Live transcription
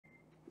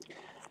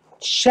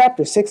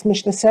Chapter 6,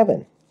 Mishnah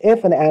 7.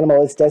 If an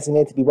animal is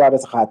designated to be brought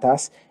as a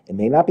chatas, it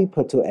may not be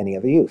put to any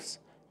other use.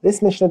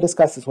 This Mishnah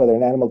discusses whether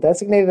an animal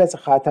designated as a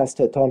chatas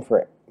to atone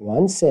for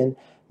one sin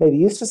may be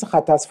used as a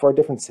chatas for a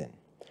different sin.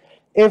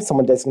 If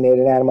someone designated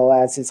an animal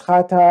as his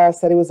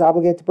chatas that he was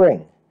obligated to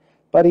bring,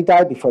 but he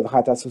died before the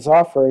chatas was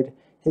offered,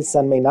 his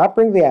son may not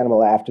bring the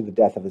animal after the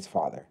death of his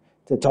father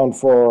to atone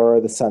for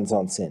the son's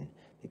own sin,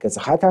 because the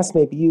chatas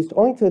may be used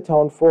only to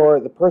atone for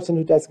the person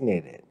who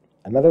designated it.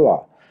 Another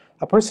law.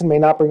 A person may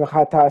not bring a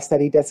chatas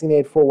that he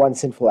designated for one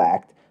sinful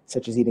act,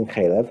 such as eating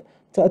chalev,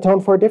 to atone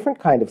for a different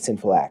kind of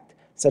sinful act,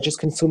 such as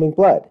consuming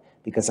blood,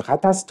 because the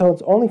chatas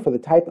atones only for the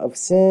type of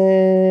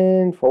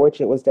sin for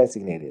which it was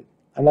designated.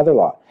 Another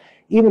law.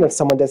 Even if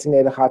someone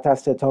designated a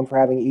chatas to atone for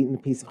having eaten a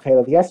piece of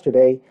chalev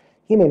yesterday,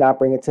 he may not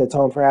bring it to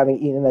atone for having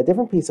eaten a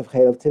different piece of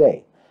chalev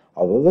today.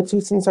 Although the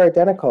two sins are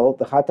identical,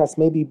 the chatas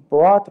may be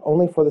brought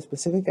only for the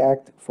specific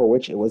act for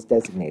which it was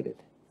designated.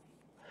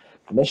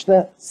 The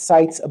Mishnah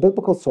cites a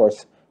biblical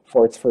source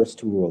for its first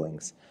two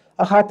rulings.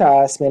 A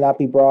chatas may not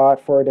be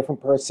brought for a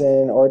different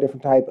person or a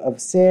different type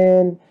of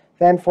sin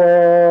than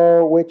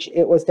for which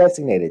it was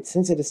designated,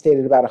 since it is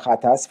stated about a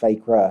chatas,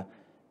 Vayikra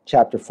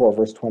chapter 4,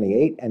 verse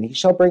 28, and he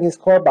shall bring his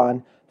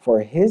korban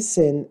for his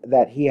sin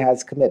that he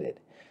has committed.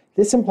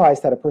 This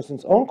implies that a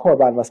person's own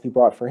korban must be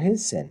brought for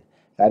his sin,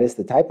 that is,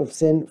 the type of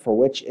sin for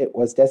which it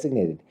was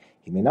designated.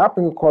 He may not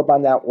bring a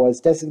korban that was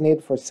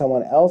designated for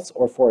someone else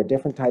or for a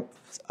different type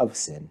of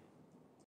sin.